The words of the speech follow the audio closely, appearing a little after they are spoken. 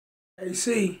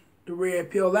AC, the Red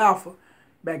Pill Alpha,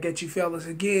 back at you fellas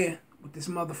again with this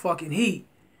motherfucking heat.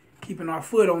 Keeping our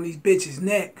foot on these bitches'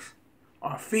 necks,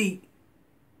 our feet.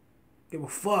 Give a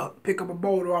fuck. Pick up a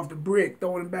boulder off the brick,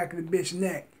 throw it in the back of the bitch's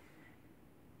neck.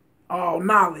 All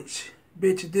knowledge.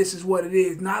 Bitches, this is what it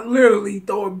is. Not literally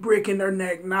throw a brick in their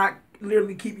neck, not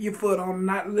literally keep your foot on,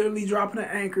 not literally dropping an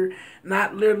anchor,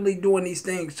 not literally doing these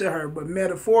things to her, but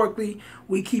metaphorically,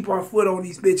 we keep our foot on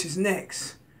these bitches'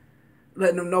 necks.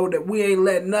 Letting them know that we ain't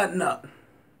letting nothing up.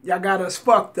 Y'all got us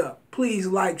fucked up. Please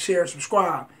like, share,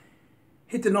 subscribe.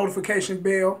 Hit the notification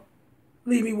bell.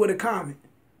 Leave me with a comment.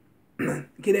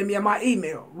 Get at me at my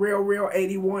email,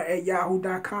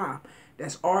 realreal81@yahoo.com.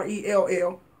 That's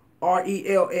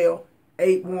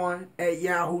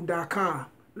RELLRELL81@yahoo.com.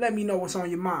 Let me know what's on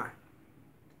your mind.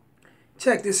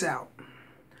 Check this out.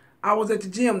 I was at the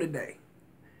gym today,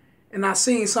 and I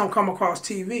seen something come across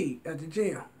TV at the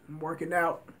gym. I'm working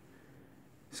out.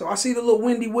 So I see the little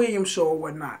Wendy Williams show or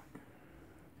whatnot.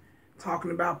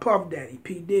 Talking about Puff Daddy,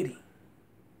 P. Diddy.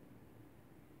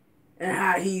 And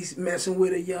how he's messing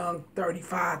with a young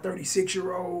 35,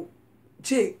 36-year-old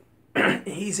chick. And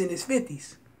he's in his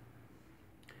 50s.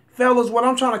 Fellas, what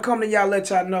I'm trying to come to y'all, let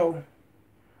y'all know.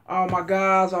 All my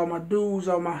guys, all my dudes,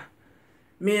 all my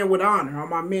men with honor. All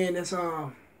my men that's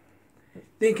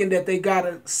thinking that they got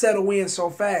to settle in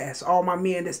so fast. All my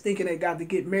men that's thinking they got to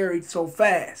get married so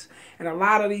fast. And a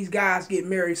lot of these guys get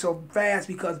married so fast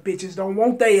because bitches don't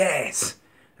want their ass.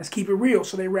 Let's keep it real.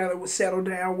 So they rather would settle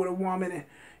down with a woman and,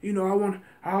 you know,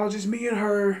 I was just me and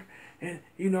her. And,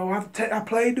 you know, I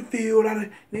played the field.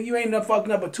 Nigga, you ain't enough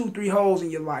fucking up but 2-3 holes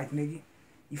in your life, nigga.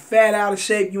 You fat, out of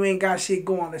shape, you ain't got shit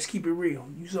going. Let's keep it real.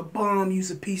 You's a bum, you's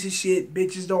a piece of shit.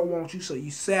 Bitches don't want you, so you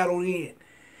settled in.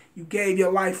 You gave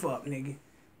your life up, nigga.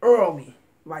 Early.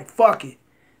 Like, fuck it.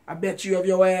 I bet you if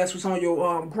your ass was on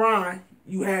your grind,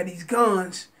 you had these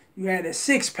guns, you had that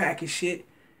six-pack and shit.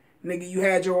 Nigga, you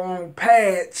had your own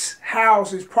pads,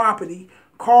 houses, property,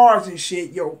 cars and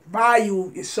shit. Your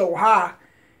value is so high.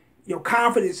 Your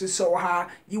confidence is so high,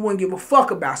 you wouldn't give a fuck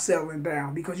about settling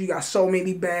down because you got so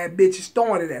many bad bitches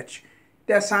throwing it at you.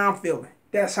 That's how I'm feeling.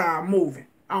 That's how I'm moving.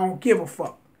 I don't give a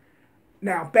fuck.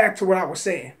 Now, back to what I was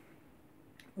saying.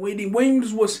 Wendy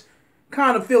Williams was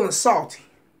kind of feeling salty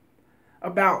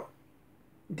about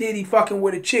Diddy fucking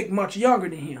with a chick much younger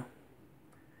than him.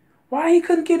 Why he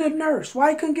couldn't get a nurse?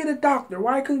 Why he couldn't get a doctor?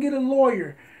 Why he couldn't get a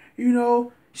lawyer? You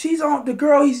know, she's on the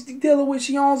girl he's dealing with.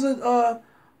 She owns a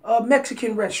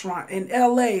Mexican restaurant in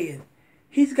L.A. and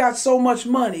he's got so much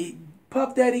money.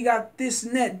 Puff Daddy got this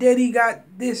and that. Daddy got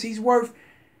this. He's worth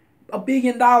 $1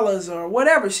 billion or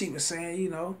whatever she was saying, you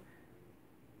know.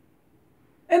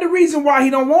 And the reason why he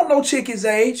don't want no chick his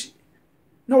age,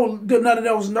 none of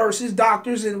those nurses,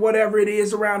 doctors, and whatever it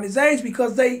is around his age,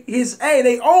 because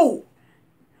they old.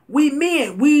 We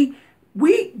men, we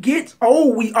get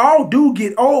old. We all do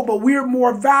get old, but we're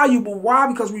more valuable.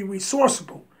 Why? Because we're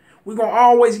resourceful. We're going to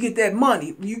always get that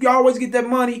money. You always get that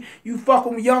money. You fuck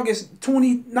them young as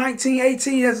 20, 19,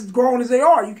 18, as grown as they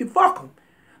are. You can fuck them.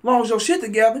 As long as your shit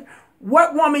together.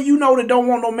 What woman you know that don't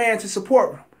want no man to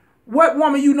support them? What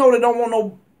woman you know that don't want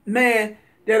no man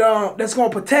that that's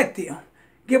going to protect them?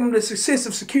 Give them the sense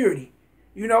of security.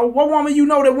 You know? What woman you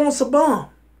know that wants a bum?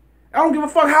 I don't give a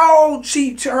fuck how old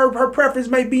her preference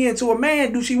may be into a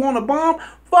man. Do she want a bum?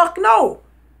 Fuck no.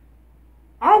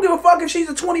 I don't give a fuck if she's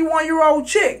a 21-year-old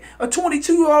chick. A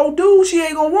 22-year-old dude, she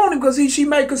ain't gonna want him because she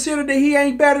may consider that he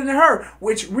ain't better than her.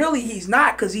 Which really he's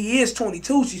not, because he is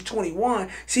 22, she's 21.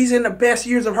 She's in the best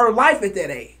years of her life at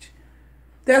that age.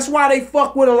 That's why they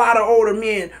fuck with a lot of older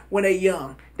men when they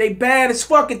young. They bad as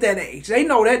fuck at that age. They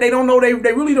know that. They don't know they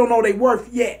really don't know their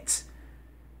worth yet.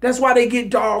 That's why they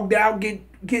get dogged out,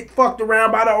 get fucked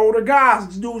around by the older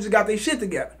guys, dudes that got their shit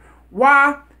together.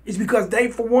 Why? It's because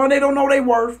for one, they don't know their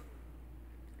worth.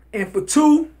 And for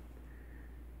two,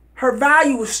 her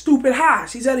value is stupid high.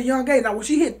 She's at a young age. Now, when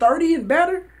she hit 30 and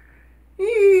better,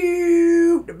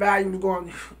 the value is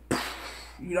going,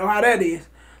 you know how that is,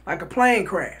 like a plane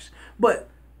crash. But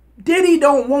Diddy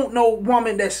don't want no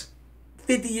woman that's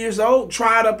 50 years old,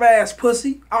 dried up ass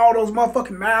pussy, all those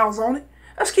motherfucking miles on it.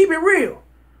 Let's keep it real.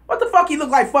 What the fuck he look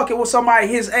like fucking with somebody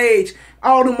his age,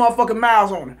 all them motherfucking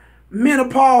miles on it?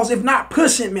 Menopause, if not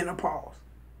pushing menopause.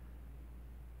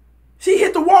 She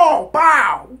hit the wall.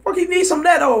 Bow. What he need some of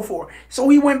that old for? So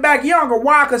he went back younger.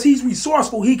 Why? Because he's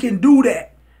resourceful. He can do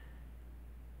that.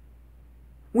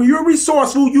 When you're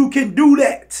resourceful, you can do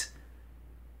that.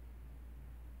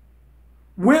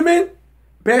 Women,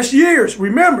 best years.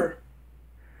 Remember,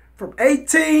 from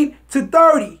 18 to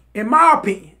 30, in my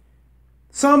opinion.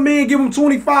 Some men give them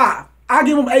 25. I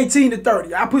give them 18 to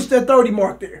 30. I push that 30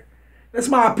 mark there. That's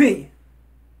my opinion.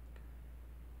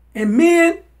 And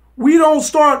men, we don't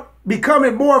start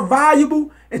becoming more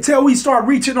valuable until we start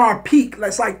reaching our peak.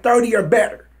 That's like 30 or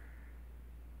better.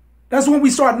 That's when we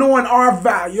start knowing our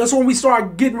value. That's when we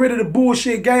start getting rid of the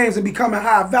bullshit games and becoming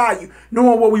high value,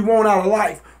 knowing what we want out of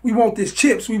life. We want this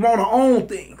chips. We want to own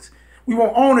things. We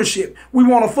want ownership. We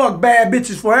want to fuck bad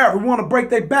bitches forever. We want to break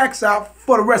their backs out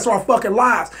for the rest of our fucking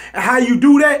lives. And how you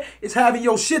do that is having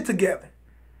your shit together.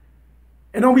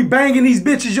 And don't be banging these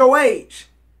bitches your age.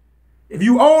 If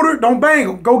you older, don't bang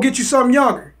them. Go get you something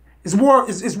younger. It's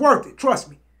worth it. Trust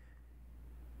me.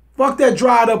 Fuck that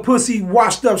dried up pussy,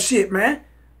 washed up shit, man.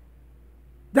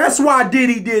 That's why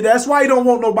Diddy did. That's why he don't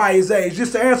want nobody his age.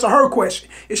 Just to answer her question.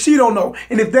 If she don't know.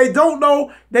 And if they don't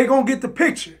know, they gonna get the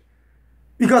picture.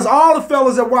 Because all the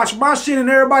fellas that watch my shit and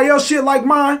everybody else shit like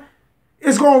mine,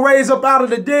 it's gonna raise up out of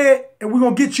the dead and we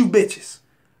gonna get you bitches.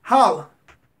 Holla.